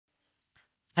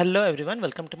Hello everyone,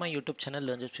 welcome to my YouTube channel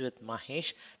Learn GCP with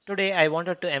Mahesh. Today I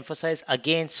wanted to emphasize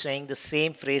again saying the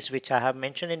same phrase which I have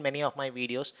mentioned in many of my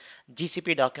videos.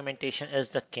 GCP documentation is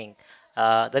the king.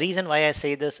 The reason why I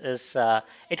say this is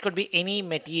it could be any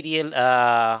material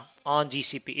on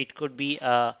GCP. It could be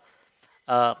a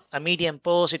Medium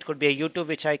post, it could be a YouTube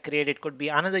which I create, it could be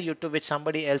another YouTube which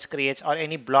somebody else creates, or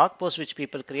any blog post which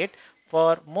people create.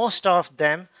 For most of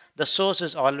them, the source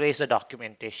is always the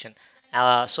documentation.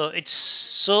 So it's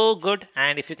so good,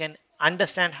 and if you can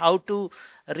understand how to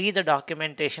read the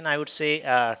documentation, I would say,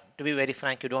 to be very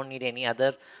frank, you don't need any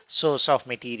other source of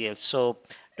material. So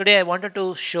today I wanted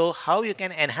to show how you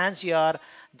can enhance your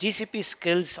GCP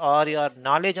skills or your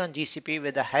knowledge on GCP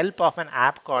with the help of an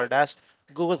app called as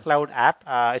Google Cloud app.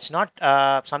 It's not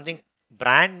something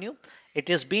brand new. It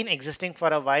has been existing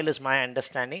for a while, is my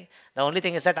understanding. The only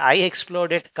thing is that I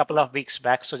explored it a couple of weeks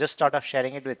back, so just thought of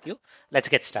sharing it with you. Let's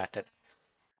get started.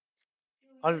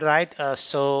 All right.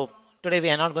 So today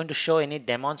we are not going to show any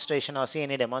demonstration or see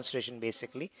any demonstration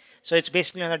basically. So it's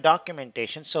basically on the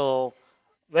documentation. So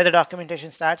where the documentation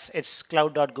starts, it's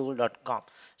cloud.google.com.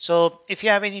 So if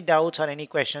you have any doubts or any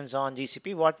questions on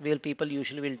GCP, what will people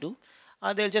usually will do?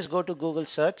 They'll just go to Google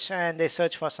search and they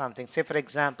search for something. Say for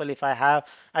example, if I have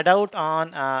a doubt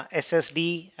on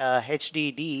SSD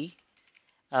HDD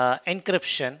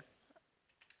encryption,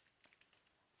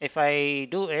 if I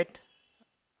do it,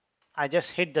 I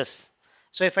just hit this.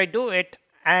 So if I do it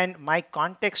and my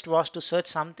context was to search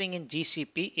something in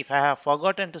GCP, if I have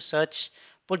forgotten to search,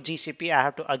 put GCP, I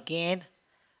have to again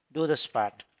do this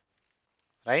part,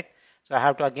 right? So I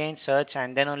have to again search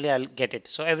and then only I'll get it.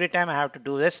 So every time I have to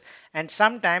do this. And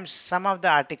sometimes some of the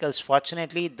articles,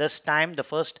 fortunately, this time the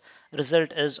first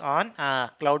result is on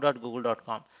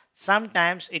cloud.google.com.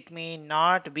 Sometimes it may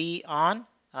not be on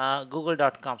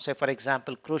google.com. Say for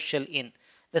example, crucial in.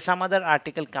 There's some other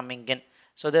article coming in.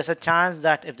 So there's a chance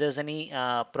that if there's any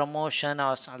promotion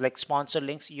or like sponsor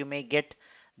links, you may get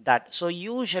that. So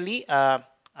usually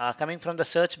coming from the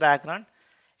search background,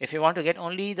 if you want to get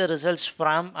only the results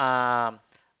from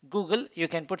Google, you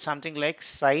can put something like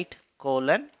site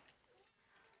colon,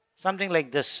 something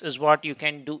like this is what you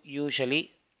can do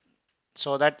usually,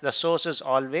 so that the source is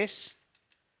always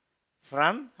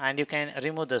from, and you can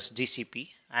remove this GCP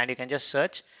and you can just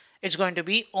search. It's going to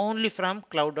be only from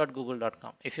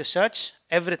cloud.google.com. If you search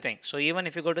everything, so even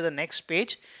if you go to the next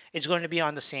page, it's going to be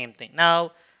on the same thing.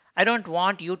 Now, I don't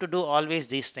want you to do always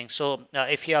these things. So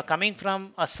if you are coming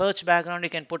from a search background, you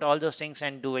can put all those things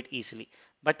and do it easily.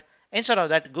 But instead of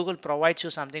that, Google provides you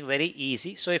something very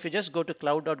easy. So if you just go to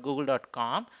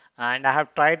cloud.google.com, and I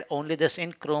have tried only this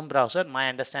in Chrome browser. My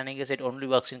understanding is it only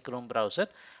works in Chrome browser.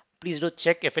 Please do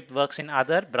check if it works in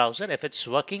other browser. If it's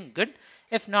working, good.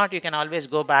 If not, you can always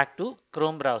go back to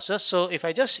Chrome browser. So if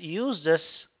I just use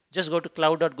this, just go to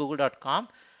cloud.google.com,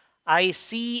 I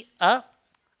see a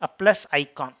plus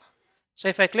icon. So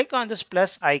if I click on this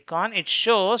plus icon, it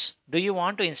shows, do you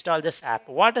want to install this app?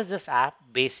 What is this app?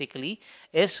 Basically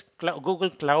is Google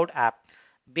Cloud app.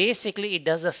 Basically, it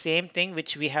does the same thing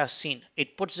which we have seen.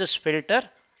 It puts this filter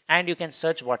and you can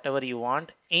search whatever you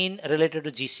want in related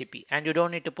to GCP, and you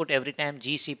don't need to put every time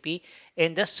GCP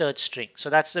in the search string. So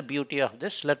that's the beauty of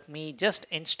this. Let me just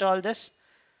install this,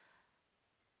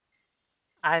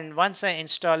 and once I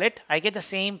install it, I get the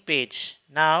same page.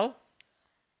 Now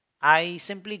I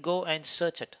simply go and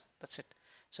search it. That's it.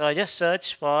 So I just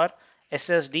search for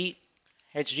SSD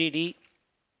HDD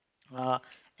uh,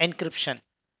 encryption,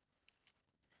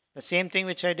 the same thing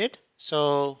which I did.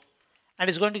 So, and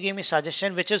it's going to give me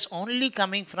suggestion which is only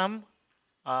coming from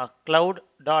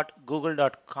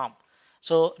cloud.google.com.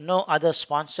 So no other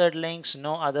sponsored links,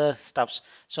 no other stuffs.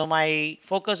 So my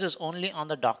focus is only on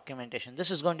the documentation. This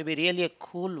is going to be really a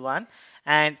cool one.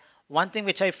 And one thing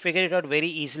which I figured out very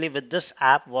easily with this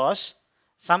app was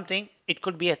something, it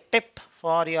could be a tip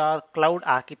for your cloud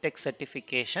architect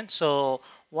certification. So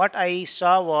what I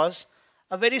saw was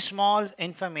a very small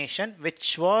information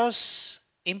which was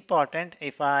important.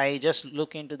 If I just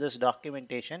look into this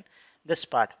documentation, this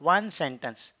part, one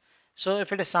sentence. So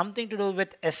if it is something to do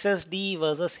with SSD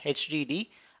versus HDD,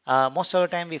 most of the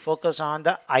time we focus on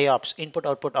the IOPS, input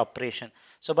output operation.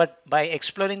 So but by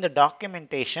exploring the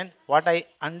documentation, what I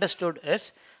understood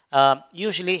is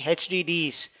usually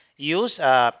HDDs use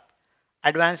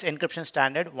advanced encryption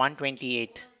standard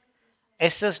 128.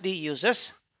 SSD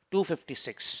uses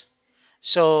 256.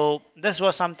 So this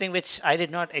was something which I did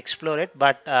not explore it,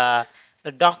 but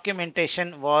the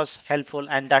documentation was helpful,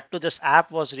 and that too this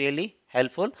app was really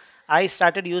helpful. I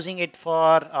started using it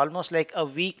for almost like a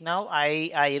week now.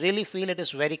 I really feel it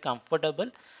is very comfortable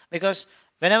because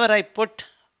whenever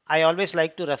I always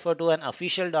like to refer to an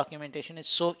official documentation. It's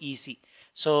so easy.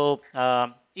 So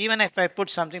even if I put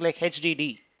something like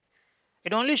HDD,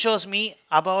 it only shows me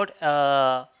about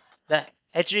the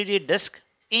HDD disk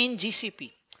in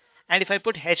GCP. And if I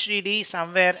put HDD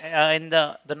somewhere in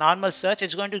the normal search,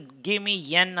 it's going to give me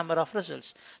n number of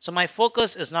results. So my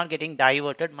focus is not getting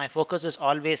diverted. My focus is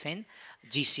always in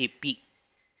GCP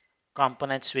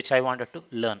components which I wanted to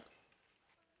learn.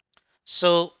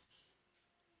 So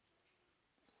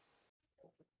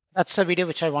that's the video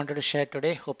which I wanted to share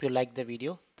today. Hope you liked the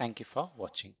video. Thank you for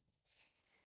watching.